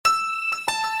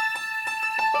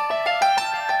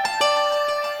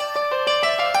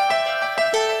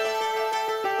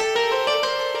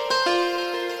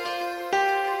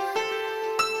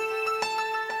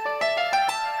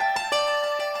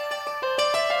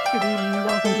Good evening and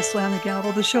welcome to Slam the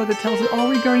Gavel, the show that tells it all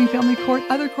regarding family court,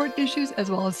 other court issues, as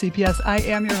well as CPS. I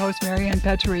am your host, Marianne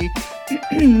Petrie.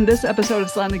 This episode of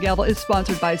Slam the Gavel is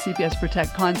sponsored by CPS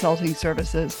Protect Consulting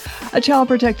Services. A child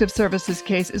protective services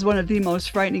case is one of the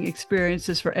most frightening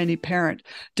experiences for any parent.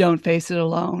 Don't face it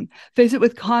alone. Face it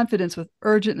with confidence with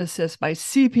Urgent Assist by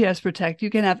CPS Protect. You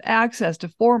can have access to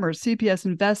former CPS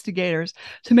investigators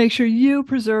to make sure you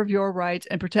preserve your rights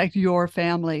and protect your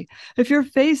family. If you're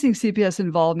facing CPS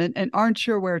involvement and aren't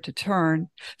sure where to turn,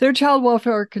 their child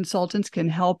welfare consultants can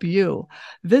help you.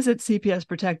 Visit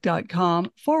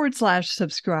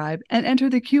cpsprotect.com/subscribe and enter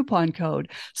the coupon code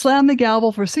Slam the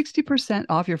Gavel for 60%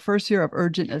 off your first year of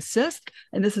Urgent Assist.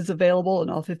 And this is available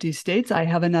in all 50 states. I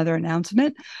have another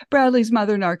announcement. Bradley's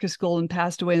mother, Narcisse Golden,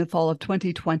 passed away in the fall of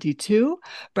 2022.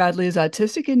 Bradley is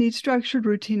autistic and needs structured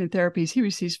routine and therapies he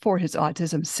receives for his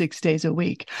autism 6 days a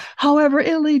week. However,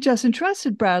 Italy just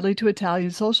entrusted Bradley to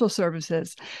Italian social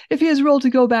services. If he is ruled to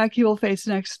go back, he will face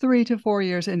the next 3 to 4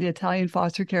 years in the Italian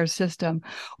foster care system,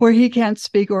 where he can't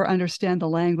speak or understand the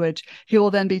language. He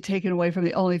will then be taken away from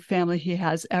the only family he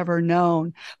has ever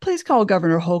known. Please call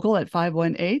Governor Hochul at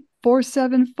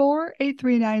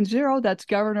 518-474-8390. That's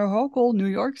Governor Hochul, New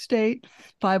York State,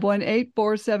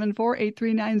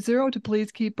 518-474-8390 to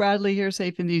please keep Bradley here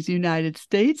safe in these United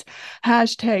States.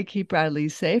 Hashtag keep Bradley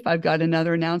safe. I've got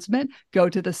another announcement. Go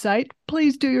to the site,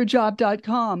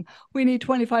 pleasedoyourjob.com. We need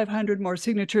 2,500 more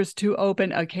signatures to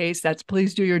open a case. That's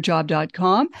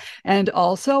pleasedoyourjob.com. And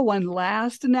also, one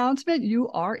last announcement. You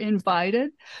are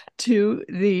invited to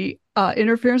the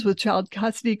Interference with Child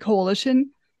Custody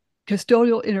Coalition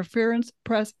Custodial Interference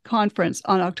Press Conference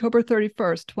on October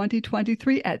 31st,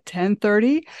 2023 at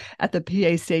 10:30 at the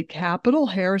PA State Capitol,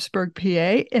 Harrisburg,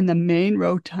 PA, in the main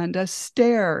rotunda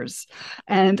stairs.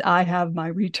 And I have my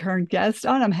return guest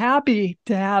on. I'm happy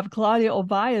to have Claudia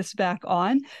Ovias back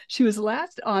on. She was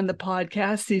last on the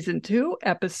podcast, season 2,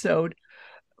 episode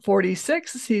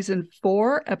 46, season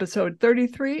 4, episode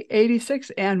 33, 86,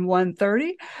 and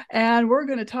 130. And we're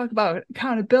going to talk about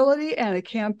accountability and a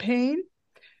campaign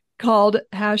called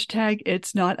hashtag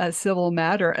It's Not a Civil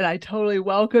Matter. And I totally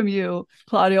welcome you,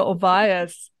 Claudia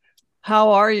Ovias.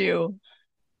 How are you?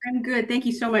 I'm good. Thank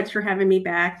you so much for having me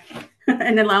back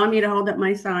and allowing me to hold up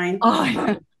my sign.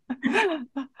 Oh,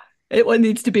 it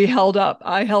needs to be held up.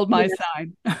 I held my Yeah,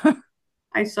 sign.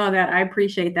 I saw that. I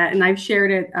appreciate that. And I've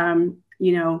shared it,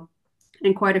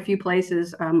 in quite a few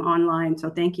places online.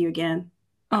 So thank you again.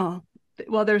 Oh,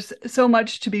 well, there's so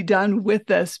much to be done with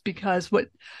this because what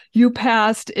you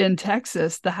passed in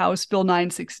Texas, the House Bill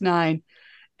 969,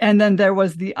 and then there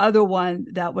was the other one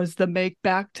that was the make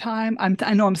back time.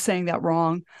 I know I'm saying that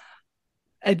wrong.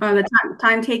 The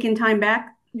time taken, time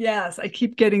back. Yes, I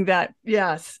keep getting that.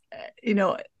 Yes.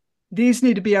 These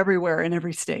need to be everywhere in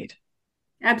every state.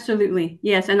 Absolutely.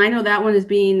 Yes. And I know that one is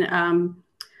being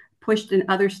pushed in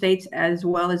other states as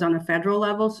well as on a federal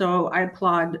level. So I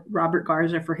applaud Robert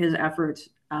Garza for his efforts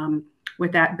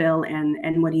with that bill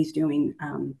and what he's doing,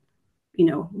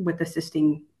 with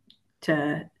assisting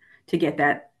to get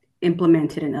that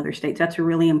implemented in other states. That's a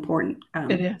really important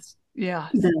It is. Yes.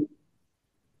 bill.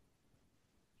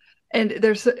 And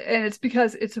it's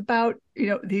because it's about,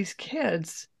 these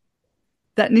kids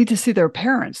that need to see their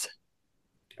parents.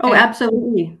 Oh, And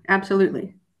absolutely.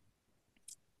 Absolutely.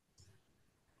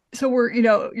 so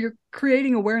you're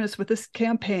creating awareness with this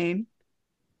campaign,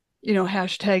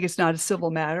 hashtag It's Not a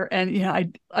Civil Matter. And, I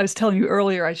was telling you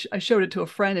earlier, I showed it to a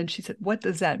friend and she said, what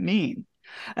does that mean?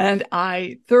 And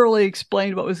I thoroughly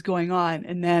explained what was going on.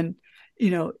 And then,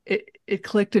 it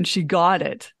clicked and she got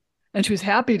it. And she was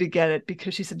happy to get it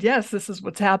because she said, yes, this is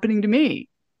what's happening to me.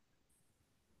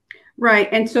 Right.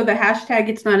 And so the hashtag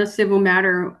It's Not a Civil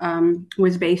Matter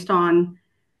was based on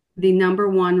the number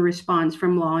one response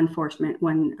from law enforcement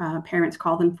when parents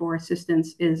call them for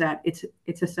assistance is that it's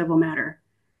a civil matter,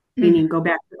 meaning go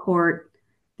back to court.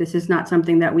 This is not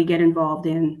something that we get involved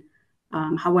in.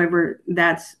 However,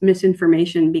 that's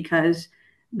misinformation because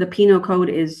the penal code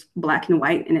is black and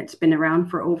white and it's been around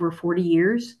for over 40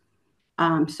 years.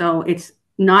 So it's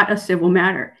not a civil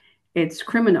matter. It's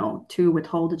criminal to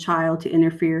withhold a child, to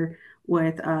interfere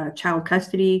with child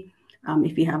custody.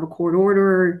 If you have a court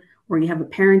order or you have a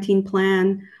parenting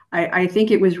plan. I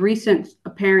think it was recent, a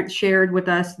parent shared with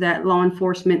us that law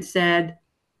enforcement said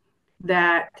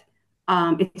that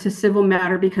it's a civil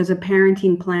matter because a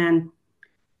parenting plan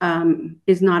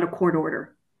is not a court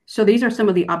order. So these are some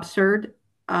of the absurd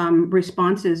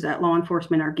responses that law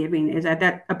enforcement are giving is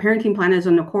that a parenting plan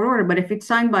isn't a court order, but if it's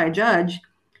signed by a judge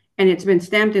and it's been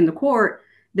stamped in the court,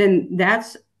 then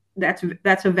that's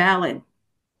a valid,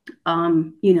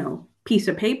 piece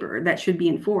of paper that should be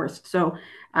enforced. So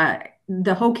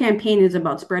the whole campaign is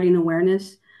about spreading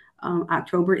awareness.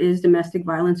 October is Domestic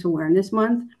Violence Awareness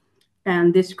Month,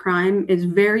 and this crime is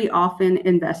very often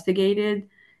investigated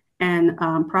and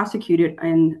prosecuted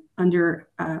under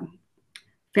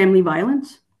family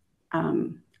violence.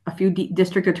 A few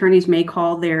district attorneys may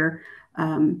call their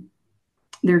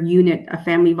unit a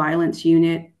family violence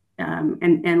unit,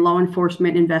 and law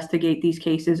enforcement investigate these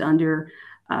cases under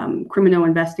criminal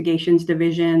investigations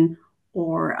division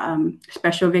or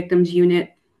special victims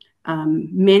unit.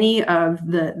 Many of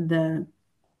the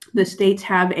states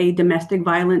have a domestic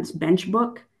violence bench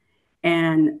book,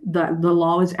 and the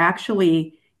law is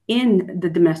actually in the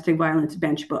domestic violence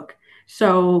bench book.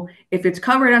 So if it's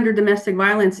covered under domestic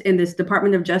violence in this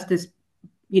Department of Justice,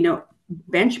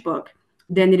 bench book,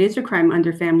 then it is a crime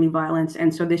under family violence.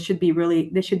 And so this should be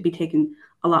taken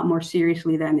a lot more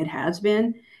seriously than it has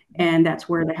been. And that's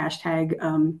where the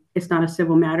hashtag "It's Not a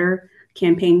Civil Matter"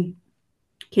 campaign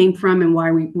came from, and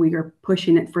why we are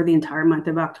pushing it for the entire month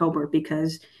of October,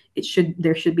 because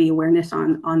there should be awareness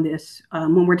on this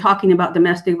when we're talking about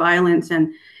domestic violence,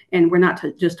 and we're not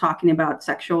just talking about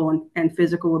sexual and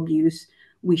physical abuse.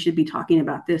 We should be talking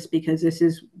about this because this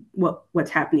is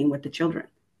what's happening with the children.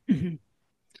 Mm-hmm.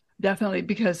 Definitely,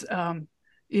 because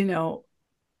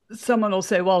someone will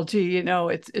say, well, gee,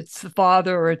 it's the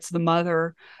father or it's the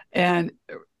mother, and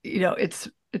it's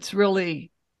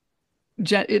really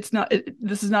this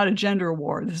is not a gender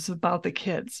war. This is about the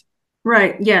kids.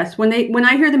 Right. Yes. When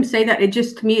I hear them say that,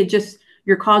 to me,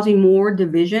 you're causing more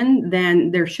division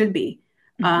than there should be.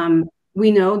 Mm-hmm.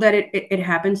 We know that it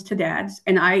happens to dads,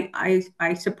 and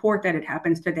I support that it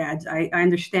happens to dads. I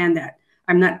understand that.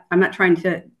 I'm not trying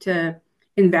to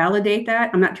invalidate that.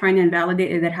 I'm not trying to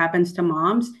invalidate it. That happens to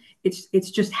moms.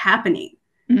 It's just happening.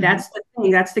 Mm-hmm. That's the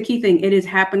thing. That's the key thing. It is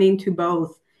happening to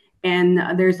both.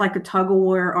 And there's like a tug of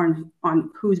war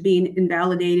on who's being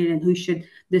invalidated and who should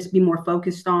this be more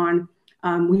focused on.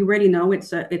 We already know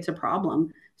it's a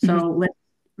problem. So mm-hmm.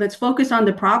 let's focus on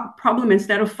the problem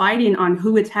instead of fighting on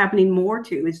who it's happening more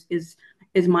to.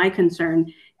 Is my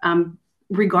concern.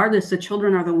 Regardless, the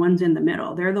children are the ones in the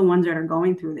middle. They're the ones that are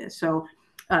going through this. So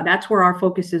that's where our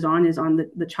focus is on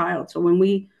the child. So when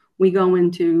we go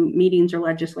into meetings or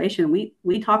legislation,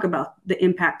 we talk about the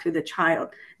impact to the child.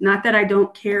 Not that I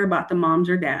don't care about the moms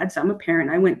or dads. I'm a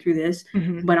parent. I went through this,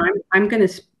 mm-hmm. but I'm going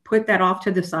to put that off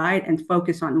to the side and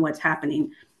focus on what's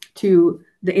happening to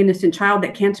the innocent child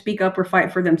that can't speak up or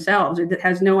fight for themselves, or that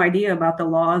has no idea about the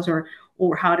laws or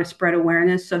how to spread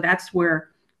awareness. So that's where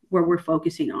we're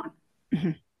focusing on.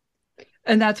 Mm-hmm.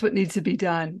 And that's what needs to be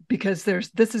done, because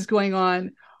this is going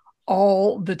on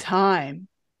all the time.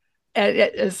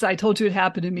 As I told you, it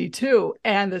happened to me too.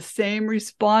 And the same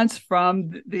response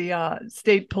from the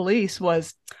state police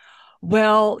was,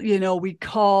 well, we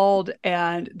called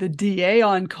and the DA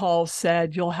on call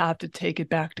said, you'll have to take it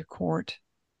back to court.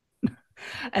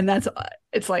 And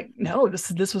it's like, no,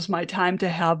 this was my time to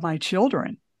have my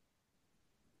children.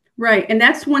 Right. And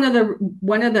that's one of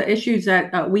the issues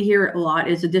that we hear a lot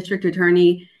is the district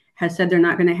attorney has said they're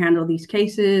not going to handle these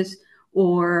cases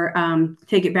or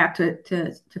take it back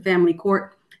to family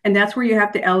court. And that's where you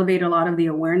have to elevate a lot of the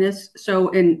awareness. So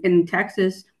in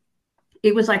Texas,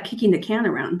 it was like kicking the can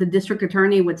around. The district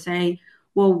attorney would say,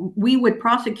 well, we would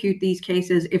prosecute these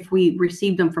cases if we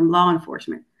received them from law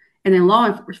enforcement. And then law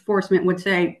enforcement would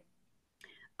say,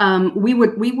 we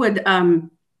would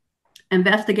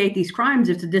investigate these crimes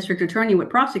if the district attorney would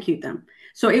prosecute them.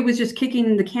 So it was just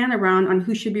kicking the can around on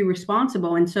who should be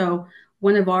responsible. And so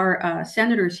one of our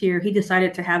senators here, he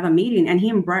decided to have a meeting, and he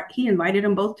invited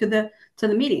them both to the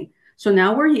meeting. So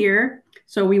now we're here.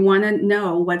 So we want to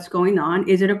know what's going on.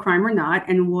 Is it a crime or not?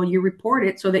 And will you report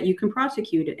it so that you can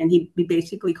prosecute it? And he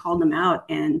basically called them out.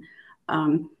 And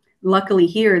luckily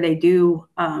here they do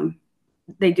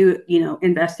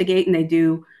investigate and they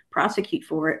do prosecute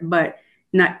for it. But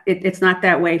it's not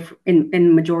that way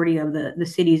in majority of the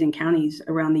cities and counties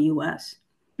around the U.S.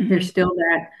 Mm-hmm. There's still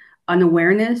that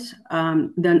unawareness,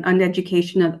 the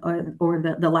uneducation or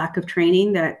the lack of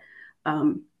training that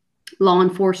law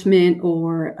enforcement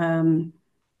or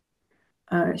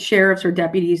sheriffs or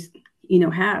deputies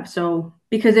have. So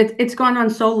because it's gone on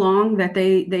so long that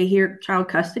they hear child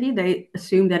custody, they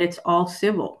assume that it's all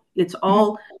civil. It's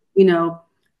all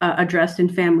addressed in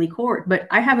family court. But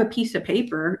I have a piece of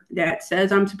paper that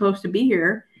says I'm supposed to be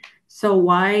here. So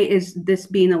why is this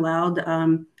being allowed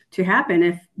to happen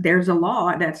if there's a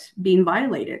law that's being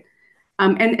violated?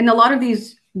 And a lot of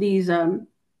these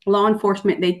law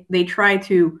enforcement, they try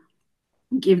to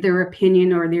give their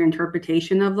opinion or their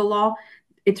interpretation of the law.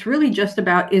 It's really just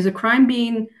about, is a crime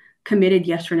being committed,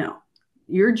 yes or no?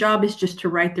 Your job is just to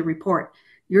write the report.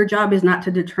 Your job is not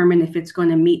to determine if it's going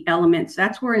to meet elements.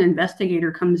 That's where an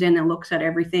investigator comes in and looks at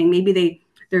everything. Maybe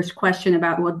there's question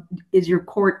about, well, is your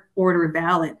court order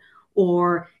valid,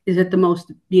 or is it the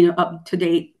most up to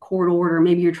date court order?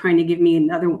 Maybe you're trying to give me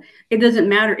another one. It doesn't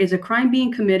matter. Is a crime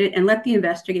being committed? And let the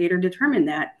investigator determine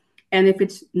that. And if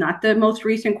it's not the most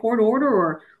recent court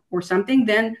order or something,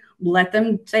 then let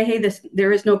them say, hey,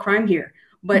 there is no crime here.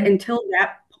 But until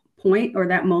that point or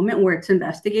that moment where it's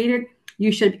investigated,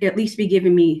 you should at least be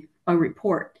giving me a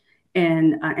report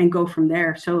and go from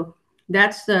there. So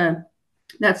that's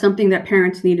something that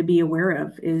parents need to be aware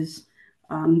of, is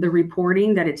the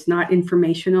reporting, that it's not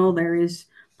informational. There is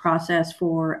process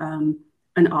for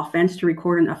an offense, to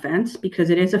record an offense, because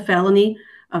it is a felony.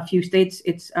 A few states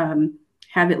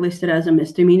have it listed as a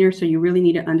misdemeanor, so you really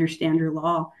need to understand your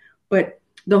law. But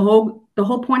the whole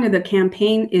point of the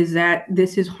campaign is that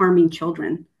this is harming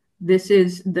children. This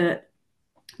is the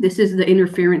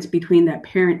interference between that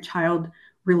parent-child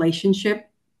relationship,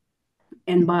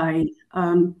 and by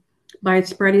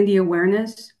spreading the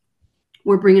awareness,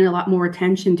 we're bringing a lot more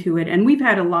attention to it. And we've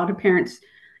had a lot of parents,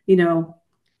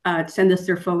 send us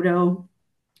their photo,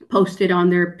 post it on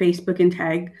their Facebook, and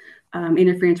tag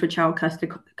Interference with Child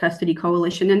Custody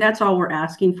Coalition. And that's all we're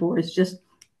asking for, is just,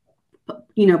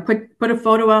 put a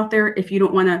photo out there. If you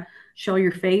don't want to show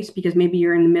your face because maybe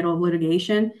you're in the middle of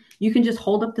litigation, you can just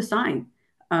hold up the sign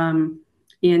and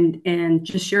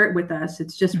just share it with us.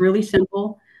 It's just really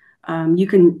simple. You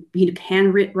can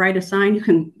handwrite a sign. You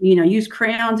can use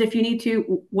crayons if you need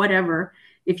to, whatever.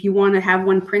 If you want to have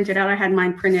one printed out, I had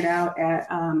mine printed out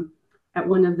at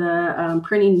one of the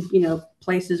printing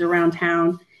places around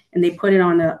town, and they put it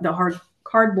on the hard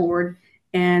cardboard.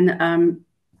 And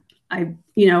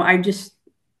I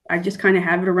just kind of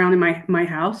have it around in my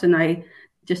house, and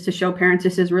just to show parents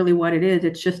this is really what it is.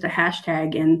 It's just a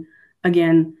hashtag. And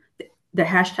again, the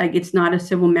hashtag "It's Not a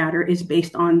Civil Matter" is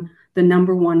based on the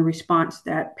number one response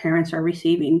that parents are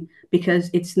receiving, because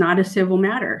it's not a civil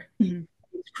matter. Mm-hmm.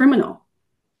 It's criminal.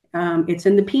 It's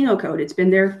in the penal code. It's been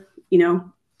there,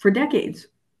 for decades.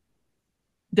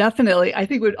 Definitely. I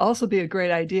think it would also be a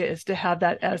great idea is to have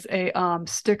that as a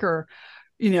sticker,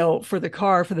 for the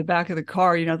car, for the back of the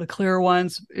car, the clear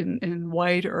ones in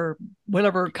white or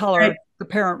whatever color right. The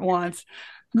parent wants.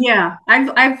 Yeah,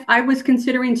 I was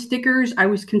considering stickers. I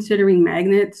was considering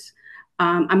magnets.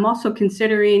 I'm also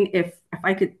considering if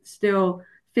I could still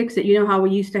fix it. You know how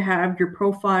we used to have your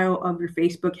profile of your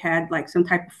Facebook had like some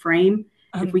type of frame.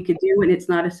 If we could do it, it's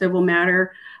not a civil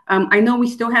matter. I know we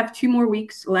still have 2 more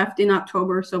weeks left in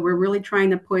October, so we're really trying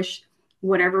to push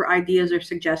whatever ideas or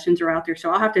suggestions are out there. So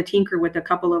I'll have to tinker with a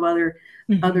couple of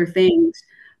other things.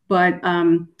 But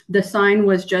the sign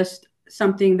was just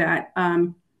something that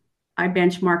I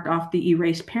benchmarked off the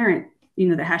Erase Parent,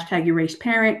 the hashtag Erase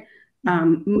Parent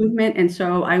movement. And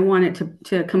so I wanted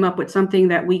to come up with something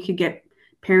that we could get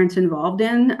parents involved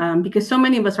in, because so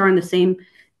many of us are in the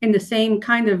same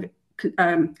kind of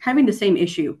having the same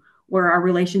issue, where our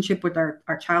relationship with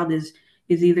our child is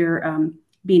either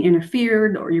being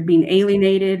interfered, or you're being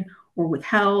alienated or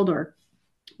withheld, or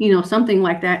something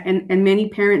like that. And many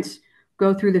parents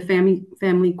go through the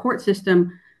family court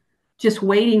system just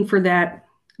waiting for that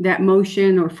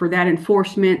motion or for that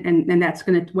enforcement, and that's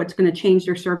what's gonna change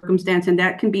their circumstance, and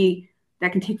that can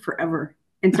take forever.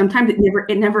 And sometimes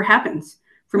it never happens.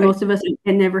 For right. Most of us,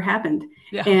 it never happened.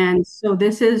 Yeah. And so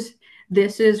this is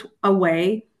a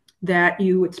way that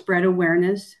you would spread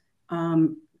awareness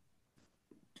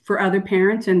for other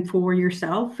parents and for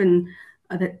yourself, and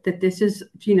that this is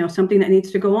something that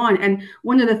needs to go on. And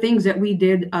one of the things that we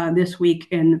did this week,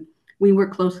 and we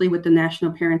work closely with the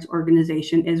National Parents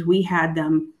Organization, is we had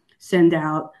them send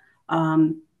out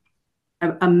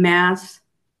a mass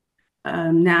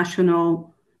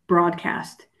national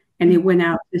broadcast. And it went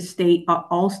out to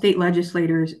all state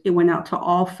legislators. It went out to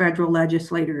all federal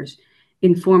legislators,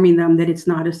 informing them that it's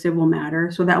not a civil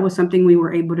matter. So that was something we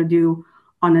were able to do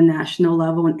on a national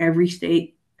level in every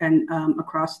state and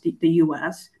across the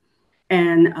U.S.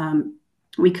 And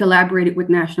we collaborated with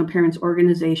National Parents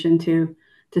Organization to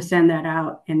send that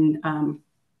out. And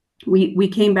we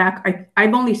came back.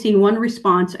 I've only seen one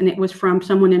response, and it was from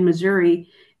someone in Missouri,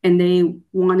 and they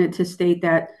wanted to state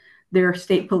that their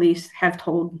state police have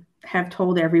told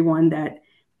everyone that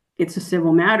it's a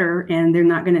civil matter and they're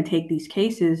not going to take these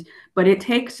cases. But it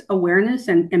takes awareness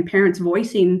and parents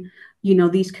voicing,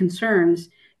 these concerns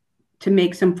to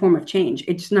make some form of change.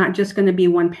 It's not just going to be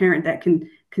one parent that can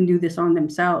do this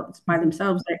by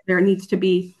themselves. There needs to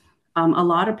be a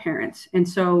lot of parents. And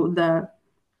so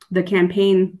the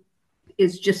campaign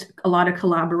is just a lot of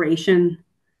collaboration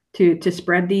to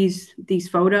spread these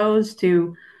photos,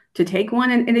 to to take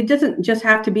one. And it doesn't just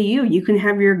have to be you. You can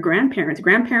have your grandparents.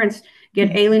 Grandparents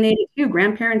get alienated too.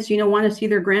 Grandparents, want to see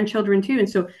their grandchildren too. And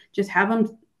so just have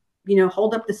them,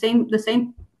 hold up the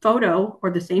same photo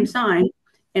or the same sign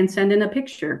and send in a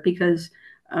picture, because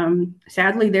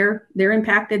sadly they're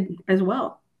impacted as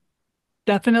well.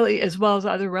 Definitely, as well as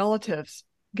other relatives.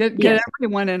 Get Yes.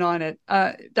 everyone in on it.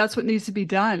 That's what needs to be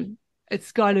done.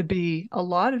 It's got to be a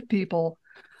lot of people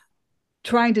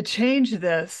trying to change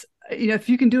this. If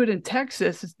you can do it in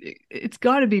Texas, it's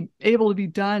got to be able to be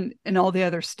done in all the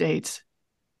other states.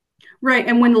 Right.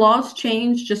 And when laws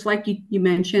change, just like you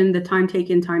mentioned, the time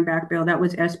taken, time back bill, that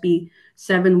was SB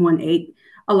 718.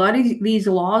 A lot of these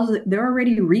laws, they're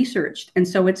already researched. And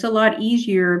so it's a lot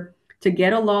easier to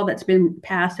get a law that's been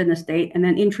passed in a state and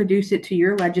then introduce it to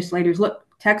your legislators. Look,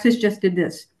 Texas just did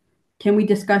this. Can we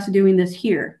discuss doing this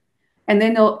here? And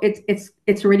then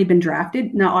it's already been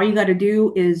drafted. Now all you got to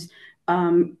do is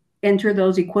enter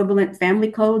those equivalent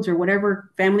family codes or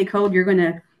whatever family code you're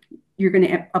gonna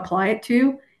apply it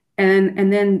to,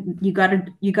 and then you got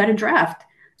to draft.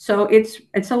 So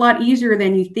it's a lot easier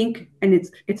than you think, and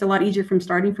it's a lot easier from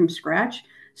starting from scratch.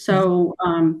 So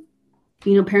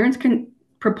parents can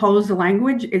propose the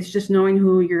language. It's just knowing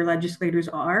who your legislators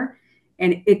are,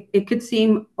 and it could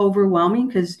seem overwhelming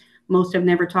because most have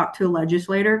never talked to a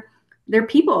legislator. They're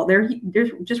people. They're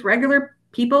just regular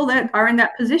people that are in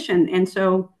that position, and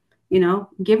so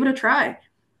give it a try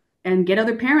and get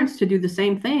other parents to do the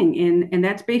same thing, and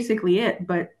that's basically it.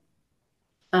 But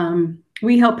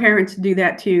we help parents do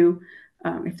that too.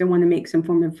 If they want to make some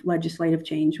form of legislative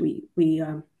change, we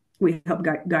help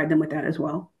guide them with that as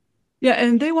well. Yeah,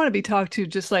 and they want to be talked to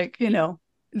just like,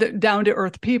 the down to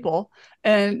earth people,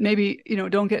 and maybe,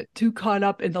 don't get too caught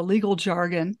up in the legal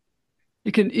jargon.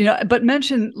 You can, but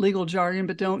mention legal jargon,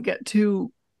 but don't get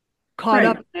too caught Right.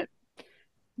 up in it.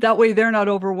 That way they're not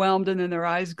overwhelmed and then their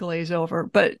eyes glaze over.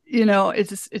 But,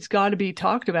 it's got to be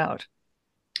talked about.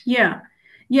 Yeah.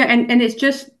 Yeah. And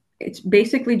it's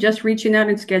basically just reaching out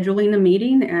and scheduling a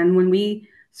meeting. And when we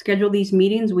schedule these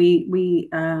meetings, we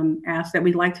ask that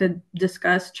we'd like to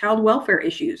discuss child welfare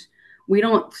issues. We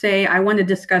don't say, I want to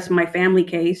discuss my family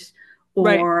case,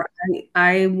 Right. or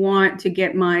I want to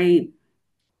get my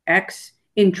ex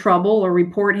in trouble or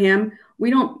report him.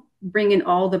 We don't bring in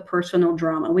all the personal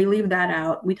drama. We leave that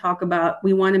out. We talk about,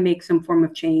 we want to make some form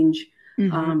of change,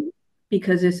 Mm-hmm. um,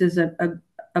 because this is a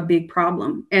big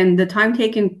problem. And the time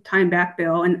taken, time back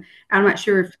bill, and I'm not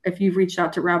sure if you've reached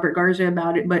out to Robert Garza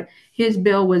about it, but his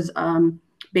bill was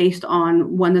based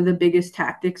on one of the biggest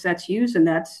tactics that's used, and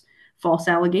that's false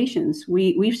allegations.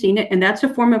 We've seen it, and that's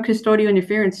a form of custodial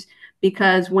interference,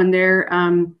 because when they're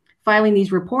filing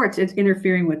these reports, it's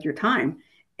interfering with your time.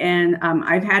 And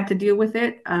I've had to deal with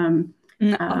it.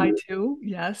 I too,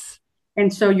 yes.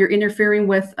 And so you're interfering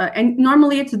with, and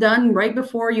normally it's done right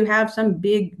before you have some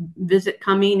big visit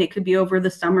coming. It could be over the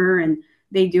summer, and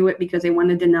they do it because they want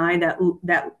to deny that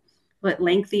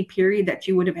lengthy period that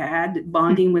you would have had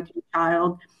bonding with your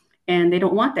child, and they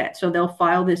don't want that. So they'll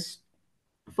file this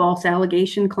false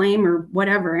allegation claim or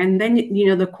whatever, and then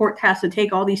the court has to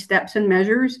take all these steps and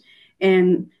measures,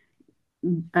 and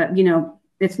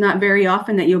it's not very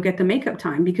often that you'll get the makeup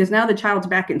time, because now the child's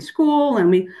back in school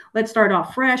and let's start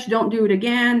off fresh, don't do it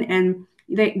again, and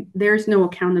there's no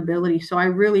accountability. So I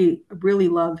really really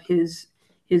love his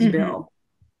Mm-hmm. bill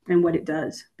and what it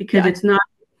does, because Yeah.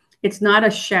 it's not a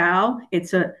shall,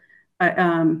 no,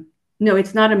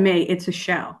 it's not a may, it's a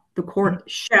shall. The court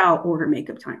shall order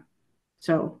makeup time.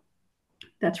 So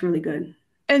that's really good.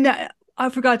 And I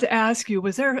forgot to ask you,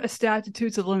 was there a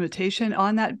statutes of limitation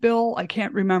on that bill? I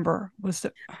can't remember. Was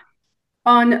it?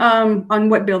 On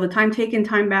what bill? The time taken,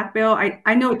 time back bill?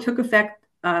 I know it took effect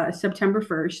September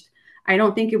 1st. I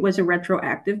don't think it was a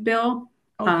retroactive bill.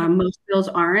 Okay. Most bills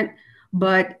aren't,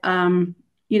 but the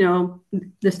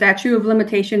statute of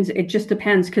limitations, it just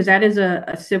depends, because that is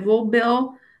a civil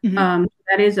bill. Mm-hmm.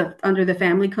 That is under the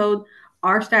family code.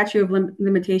 Our statute of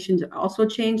limitations also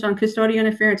changed on custodial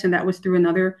interference, and that was through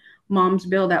another mom's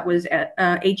bill that was at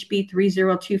HB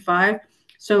 3025.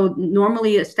 So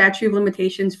normally a statute of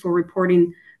limitations for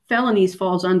reporting felonies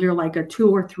falls under like a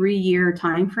 2 or 3 year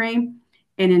time frame.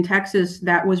 And in Texas,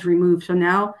 that was removed. So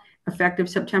now, effective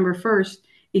September 1st,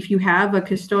 if you have a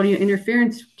custodial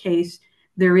interference case,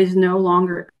 there is no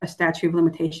longer a statute of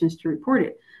limitations to report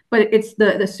it. But it's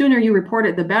the sooner you report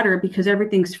it, the better, because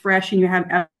everything's fresh and you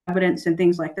have evidence and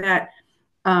things like that.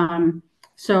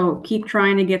 So keep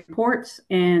trying to get reports,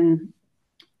 and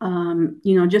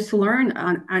just to learn.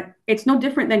 It's no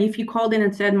different than if you called in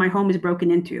and said, my home is broken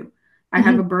into. I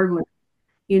have Mm-hmm. a burglar,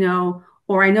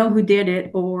 or I know who did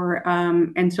it, or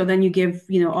and so then you give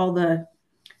all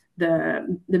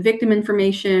the victim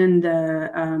information,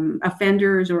 the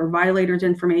offenders or violators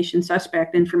information,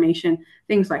 suspect information,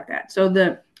 things like that. So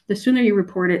the sooner you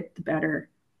report it, the better.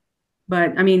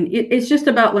 But I mean, it's just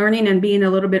about learning and being a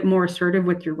little bit more assertive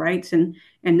with your rights and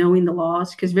knowing the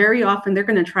laws, because very often they're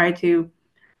going to try to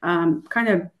kind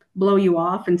of blow you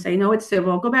off and say, no, it's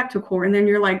civil, go back to court. And then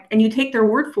you're like, and you take their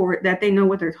word for it that they know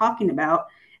what they're talking about.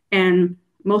 And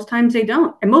most times they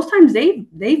don't. And most times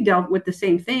they've dealt with the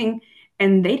same thing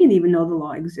and they didn't even know the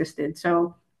law existed.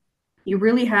 So you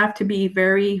really have to be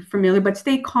very familiar, but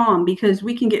stay calm, because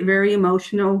we can get very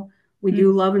emotional. We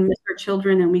do love and miss our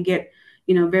children, and we get,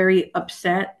 very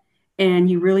upset. And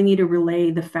you really need to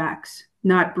relay the facts,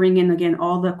 not bring in again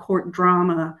all the court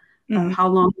drama of how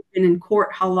long you've been in court,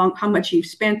 how much you've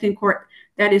spent in court.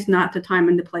 That is not the time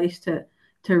and the place to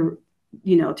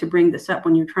bring this up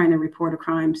when you're trying to report a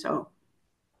crime. So,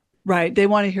 right, they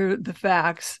want to hear the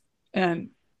facts,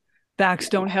 and facts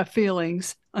don't have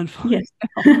feelings, unfortunately.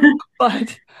 yes.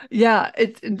 But yeah,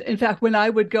 it's in fact, when I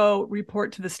would go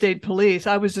report to the state police,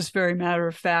 I was just very matter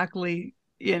of factly,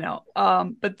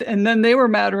 but and then they were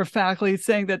matter of factly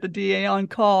saying that the DA on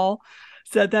call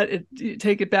said that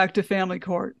take it back to family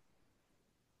court.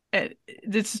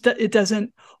 It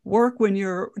doesn't work when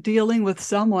you're dealing with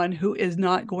someone who is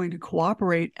not going to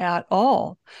cooperate at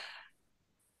all.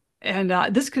 And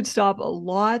this could stop a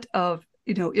lot of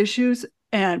issues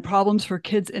and problems for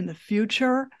kids in the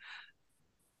future.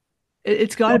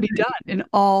 It's got to be done in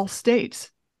all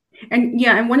states. And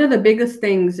yeah, and one of the biggest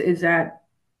things is that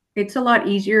it's a lot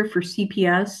easier for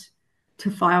CPS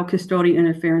to file custodial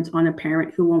interference on a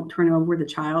parent who won't turn over the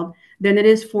child than it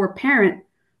is for a parent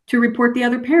to report the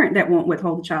other parent that won't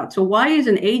withhold the child. So why is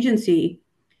an agency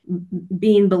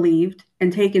being believed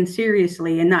and taken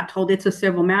seriously and not told it's a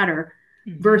civil matter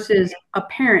versus a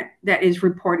parent that is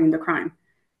reporting the crime?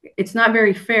 It's not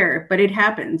very fair, but it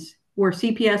happens where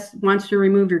CPS wants to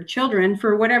remove your children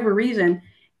for whatever reason,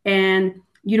 and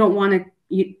you don't want to,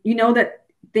 you know that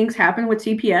things happen with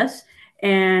CPS,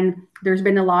 and there's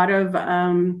been a lot of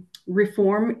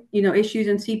reform, issues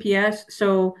in CPS.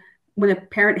 So when a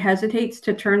parent hesitates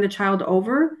to turn the child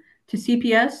over to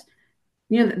CPS,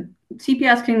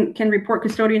 CPS can report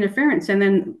custodial interference, and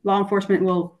then law enforcement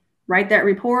will write that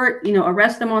report,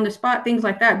 arrest them on the spot, things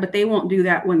like that. But they won't do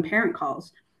that when parent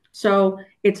calls. So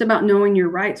it's about knowing your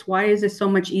rights. Why is this so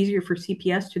much easier for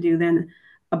CPS to do than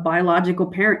a biological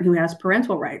parent who has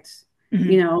parental rights?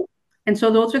 And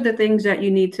so those are the things that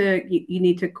you need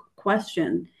to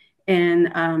question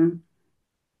and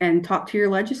talk to your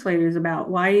legislators about.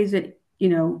 Why is it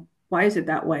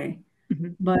that way?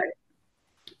 But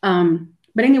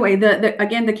anyway,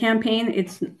 again, the campaign,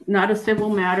 it's not a civil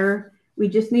matter. We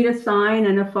just need a sign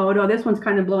and a photo. This one's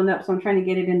kind of blown up, so I'm trying to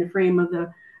get it in the frame of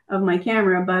my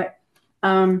camera. But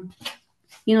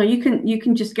you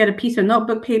can just get a piece of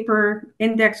notebook paper,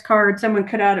 index card. Someone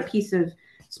cut out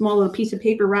small little piece of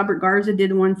paper. Robert Garza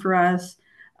did one for us.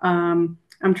 I'm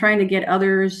trying to get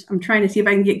others. I'm trying to see if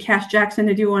I can get Cash Jackson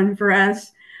to do one for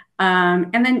us.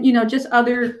 And then just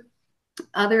other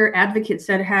advocates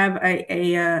that have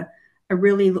a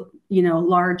really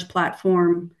large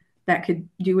platform that could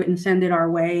do it and send it our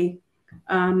way.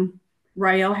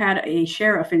 Rael had a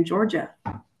sheriff in Georgia,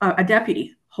 a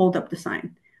deputy, hold up the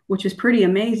sign, which is pretty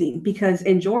amazing, because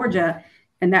in Georgia,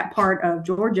 and that part of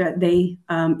Georgia, they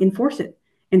enforce it.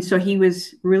 And so he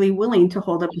was really willing to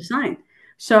hold up the sign.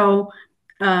 So,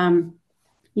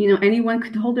 anyone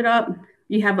could hold it up.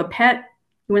 You have a pet,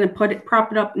 you want to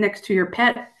prop it up next to your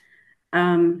pet,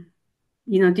 do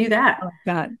that. Like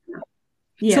that.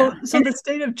 Yeah. So the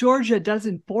state of Georgia does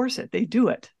enforce it. They do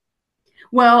it.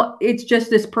 Well, it's just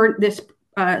this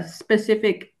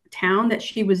specific town that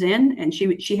she was in, and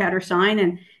she had her sign,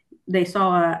 and they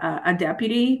saw a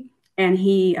deputy, and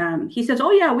he says,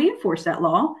 "Oh yeah, we enforce that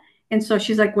law." And so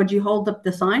she's like, "Would you hold up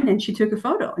the sign?" And she took a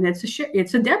photo, and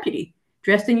it's a deputy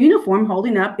dressed in uniform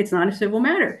holding up. It's not a civil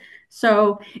matter.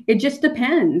 So it just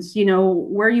depends,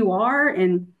 where you are,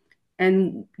 and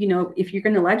if you're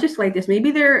going to legislate this,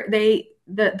 maybe the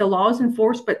law is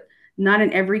enforced, but not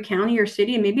in every county or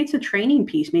city. And maybe it's a training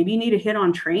piece. Maybe you need to hit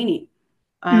on training.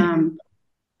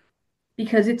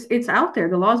 Because it's out there.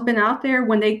 The law's been out there.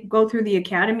 When they go through the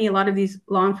academy, a lot of these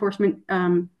law enforcement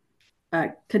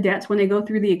cadets, when they go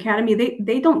through the academy,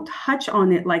 they don't touch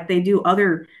on it like they do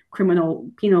other criminal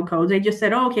penal codes. They just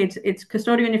said, "Oh, okay, it's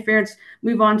custodial interference.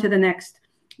 Move on to the next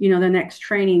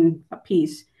training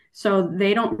piece." So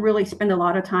they don't really spend a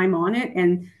lot of time on it.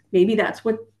 And maybe that's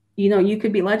what you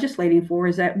could be legislating for,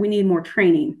 is that we need more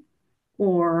training,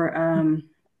 or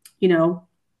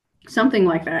something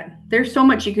like that. There's so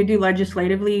much you could do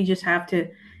legislatively. You just have to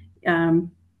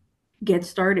get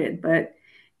started. But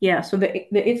yeah, so the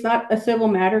It's Not a Civil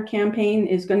Matter campaign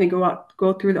is going to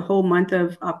go through the whole month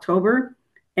of October.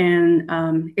 And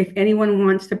if anyone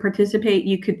wants to participate,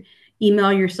 you could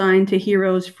email your sign to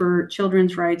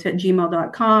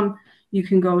heroesforchildren'srights@gmail.com. You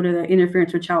can go to the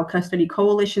Interference with Child Custody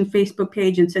Coalition Facebook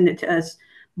page and send it to us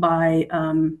by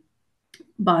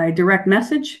direct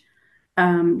message.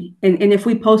 And if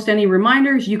we post any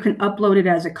reminders, you can upload it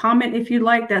as a comment if you'd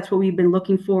like. That's what we've been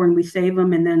looking for, and we save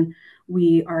them. And then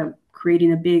we are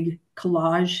creating a big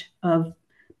collage of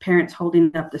parents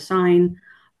holding up the sign.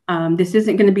 This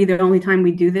isn't going to be the only time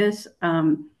we do this.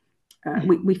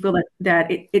 We feel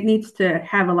that it needs to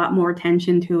have a lot more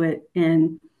attention to it.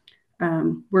 And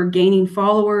we're gaining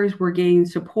followers, we're gaining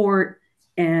support,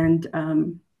 and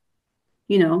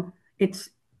it's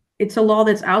a law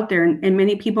that's out there, and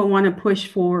many people want to push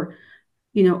for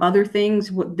other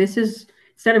things. What this is,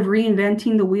 instead of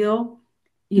reinventing the wheel,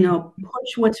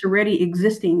 push what's already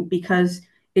existing, because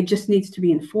it just needs to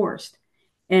be enforced.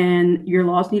 And your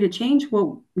laws need to change.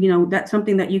 Well, that's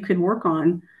something that you could work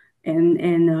on, and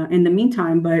in the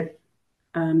meantime. But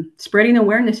spreading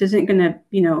awareness isn't going to,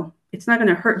 it's not going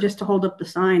to hurt just to hold up the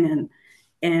sign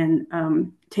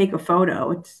and take a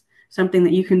photo. It's something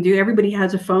that you can do. Everybody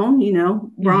has a phone,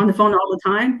 we're on the phone all the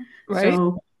time. Right.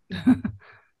 So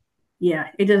yeah,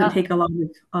 it doesn't take a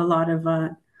lot of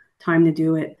time to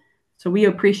do it. So we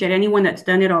appreciate anyone that's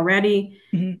done it already.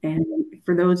 Mm-hmm. And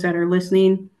for those that are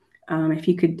listening, if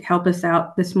you could help us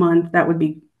out this month, that would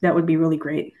be really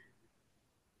great.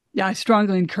 Yeah, I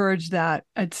strongly encourage that.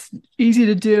 It's easy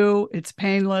to do, it's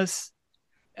painless,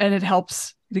 and it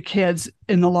helps the kids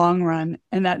in the long run.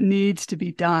 And that needs to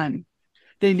be done.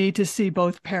 They need to see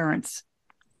both parents,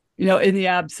 in the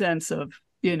absence of,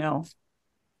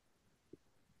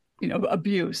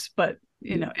 abuse, but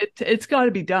it's got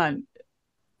to be done.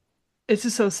 It's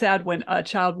just so sad when a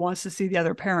child wants to see the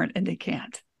other parent and they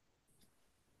can't.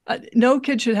 No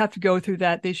kid should have to go through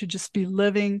that. They should just be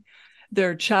living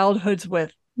their childhoods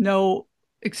with no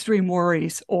extreme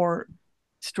worries or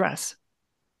stress.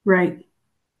 Right.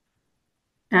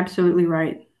 Absolutely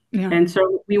right. Yeah. And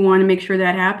so we want to make sure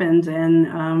that happens. And,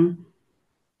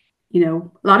 a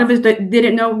lot of us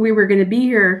didn't know we were going to be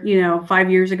here,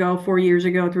 5 years ago, 4 years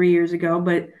ago, 3 years ago,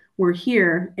 but we're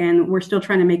here, and we're still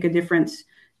trying to make a difference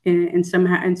in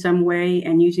some way,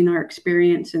 and using our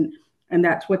experience. And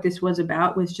that's what this was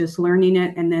about, was just learning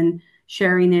it and then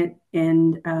sharing it.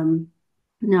 And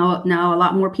now a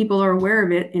lot more people are aware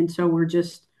of it. And so we're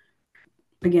just,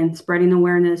 again, spreading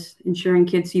awareness, ensuring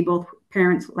kids see both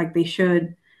parents like they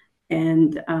should,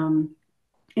 and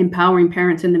empowering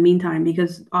parents in the meantime,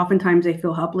 because oftentimes they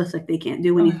feel helpless, like they can't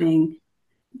do anything.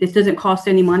 This doesn't cost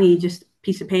any money, just a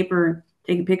piece of paper,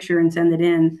 take a picture and send it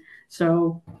in.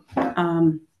 So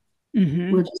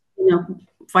we'll just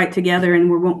fight together, and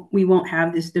we won't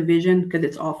have this division, because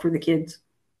it's all for the kids.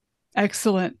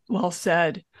 Excellent. Well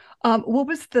said. What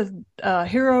was the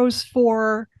Heroes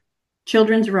for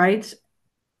Children's Rights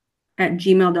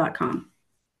 @gmail.com.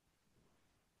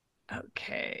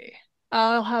 Okay.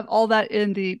 I'll have all that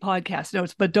in the podcast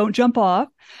notes, but don't jump off.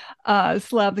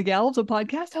 Slab the Gallows, a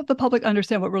podcast, help the public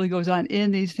understand what really goes on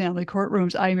in these family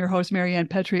courtrooms. I am your host, Marianne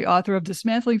Petrie, author of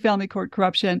Dismantling Family Court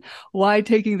Corruption, Why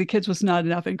Taking the Kids Was Not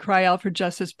Enough, and Cry Out for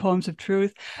Justice, Poems of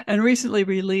Truth, and recently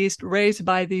released Raised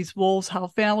by These Wolves, How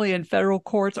Family and Federal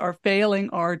Courts Are Failing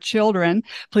Our Children.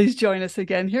 Please join us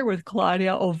again here with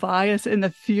Claudia Ovias in the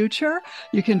future.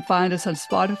 You can find us on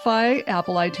Spotify,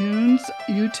 Apple iTunes,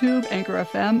 YouTube, Anchor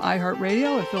FM, iHeartRadio,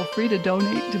 and feel free to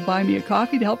donate to Buy Me a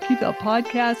Coffee to help keep the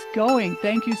podcast going.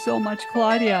 Thank you so much,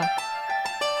 Claudia.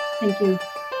 Thank you.